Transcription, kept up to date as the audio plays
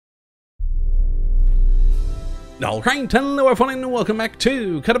Alright, hello everyone and welcome back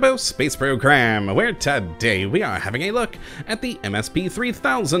to Kottabos Space Program, where today we are having a look at the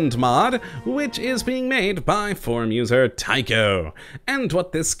MSP-3000 mod, which is being made by forum user Tycho. And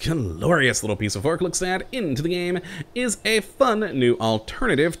what this glorious little piece of work looks at into the game is a fun new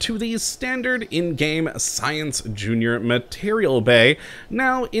alternative to the standard in-game Science Junior material bay,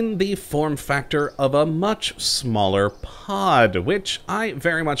 now in the form factor of a much smaller pod, which I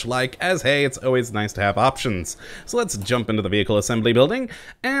very much like, as hey, it's always nice to have options. So let's jump into the vehicle assembly building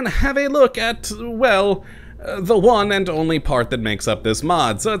and have a look at, well, the one and only part that makes up this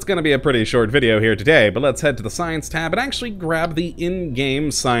mod. So it's going to be a pretty short video here today, but let's head to the Science tab and actually grab the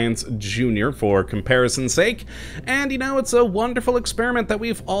in-game Science Junior for comparison's sake. And you know, it's a wonderful experiment that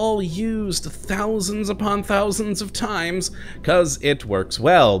we've all used thousands upon thousands of times, because it works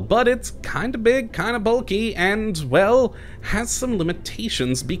well, but it's kind of big, kind of bulky, and, well, has some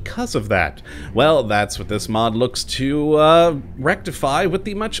limitations because of that. Well, that's what this mod looks to rectify with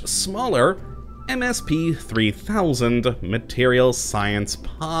the much smaller MSP-3000 Material Science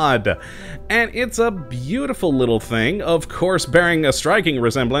Pod. And it's a beautiful little thing, of course bearing a striking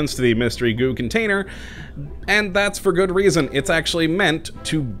resemblance to the Mystery Goo container, and that's for good reason. It's actually meant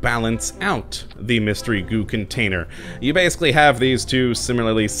to balance out the Mystery Goo container. You basically have these two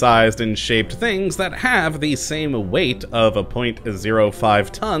similarly sized and shaped things that have the same weight of a 0.05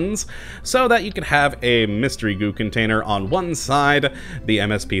 tons, so that you could have a Mystery Goo container on one side, the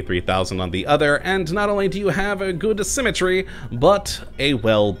MSP-3000 on the other, and not only do you have a good symmetry, but a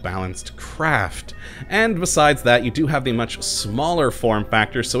well-balanced craft. And besides that, you do have the much smaller form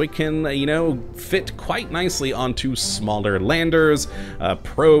factor, so it can, you know, fit quite nicely onto smaller landers,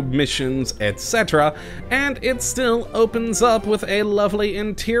 probe missions, etc. And it still opens up with a lovely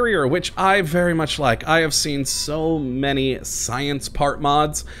interior, which I very much like. I have seen so many science part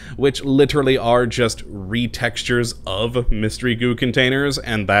mods, which literally are just retextures of Mystery Goo containers,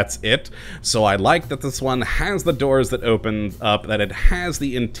 and that's it. So I like that this one has the doors that open up, that it has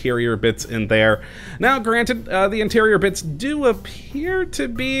the interior bits in there. Now, granted, the interior bits do appear to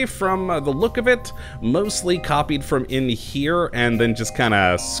be, from the look of it, mostly copied from in here and then just kind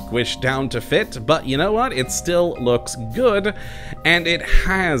of squished down to fit, but you know what? It still looks good, and it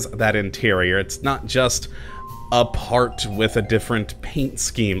has that interior. It's not just a part with a different paint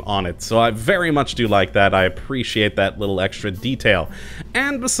scheme on it, so I very much do like that. I appreciate that little extra detail.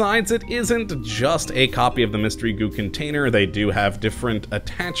 And besides, it isn't just a copy of the Mystery Goo container. They do have different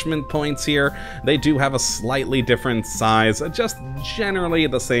attachment points here. They do have a slightly different size, just generally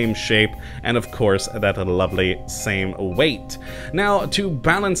the same shape, and of course that lovely same weight. Now, to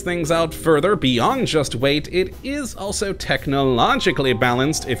balance things out further beyond just weight, it is also technologically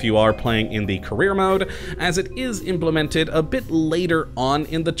balanced if you are playing in the career mode, as it is implemented a bit later on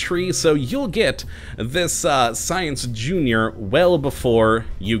in the tree, so you'll get this Science Junior well before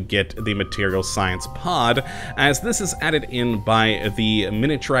you get the Material Science Pod, as this is added in by the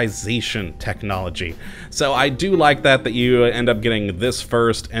miniaturization technology. So I do like that you end up getting this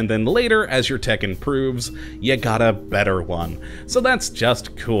first, and then later, as your tech improves, you got a better one. So that's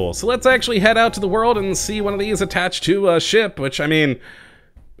just cool. So let's actually head out to the world and see one of these attached to a ship, which, I mean,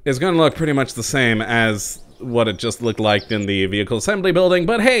 is going to look pretty much the same as what it just looked like in the vehicle assembly building,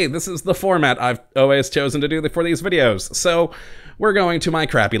 but hey, this is the format I've always chosen to do for these videos, so we're going to my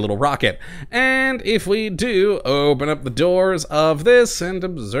crappy little rocket. And if we do open up the doors of this and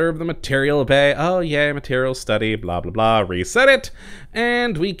observe the material bay, oh yeah, material study, blah blah blah, reset it,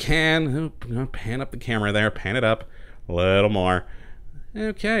 and we can pan up the camera there, pan it up a little more.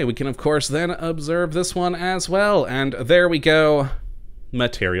 Okay, we can of course then observe this one as well, and there we go.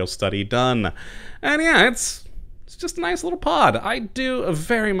 Material study done. And yeah, it's just a nice little pod. I do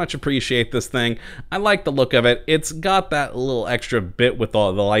very much appreciate this thing. I like the look of it. It's got that little extra bit with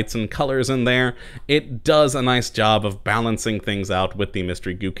all the lights and colors in there. It does a nice job of balancing things out with the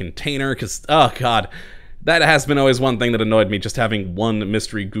Mystery Goo container, because, oh god, that has been always one thing that annoyed me, just having one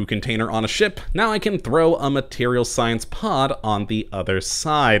Mystery Goo container on a ship. Now I can throw a Material Science Pod on the other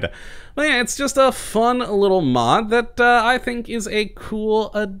side. But yeah, it's just a fun little mod that I think is a cool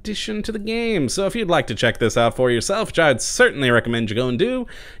addition to the game. So if you'd like to check this out for yourself, which I'd certainly recommend you go and do,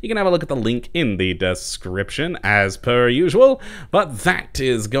 you can have a look at the link in the description as per usual. But that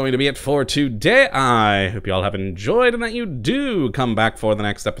is going to be it for today. I hope you all have enjoyed and that you do come back for the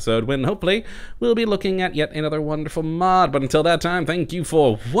next episode, when hopefully we'll be looking at yet another wonderful mod. But until that time, thank you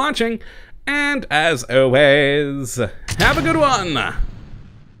for watching, and as always, have a good one!